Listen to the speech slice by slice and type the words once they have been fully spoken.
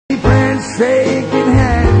Friends shaking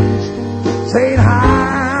hands, saying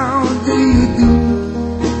how do you do?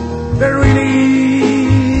 They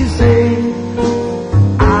really say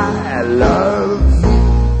I love you.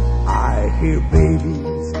 I hear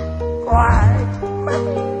babies cry,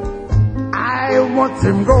 I watch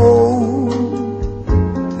them go.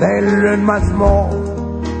 They learn much more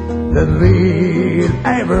than we'll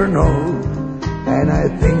ever know. And I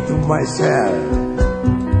think to myself,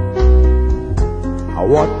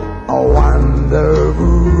 what a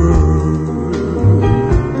wonderful world,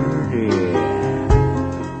 yeah.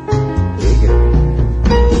 Take it.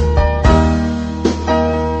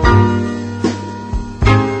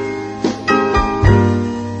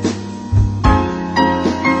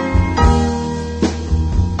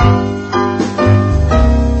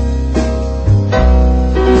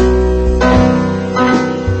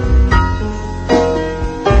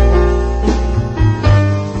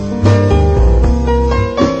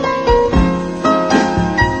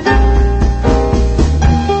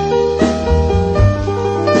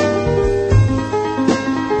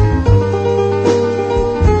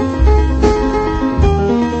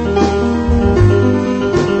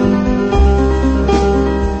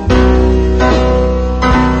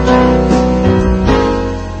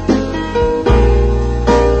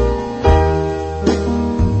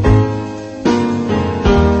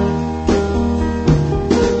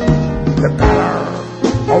 The color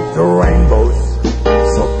of the rainbows,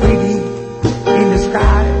 so pretty in the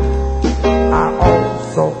sky, are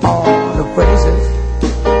also on the faces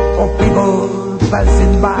of people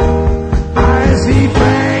passing by. I see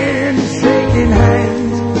friends shaking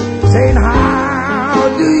hands, saying how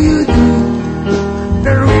do you do?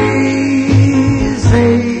 They really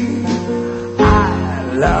say I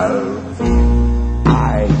love you.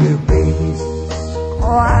 I hear babies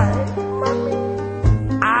cry,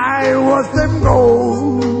 I watch them go.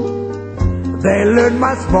 They learn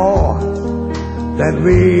much more than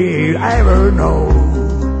we'll ever know.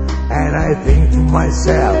 And I think to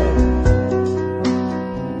myself,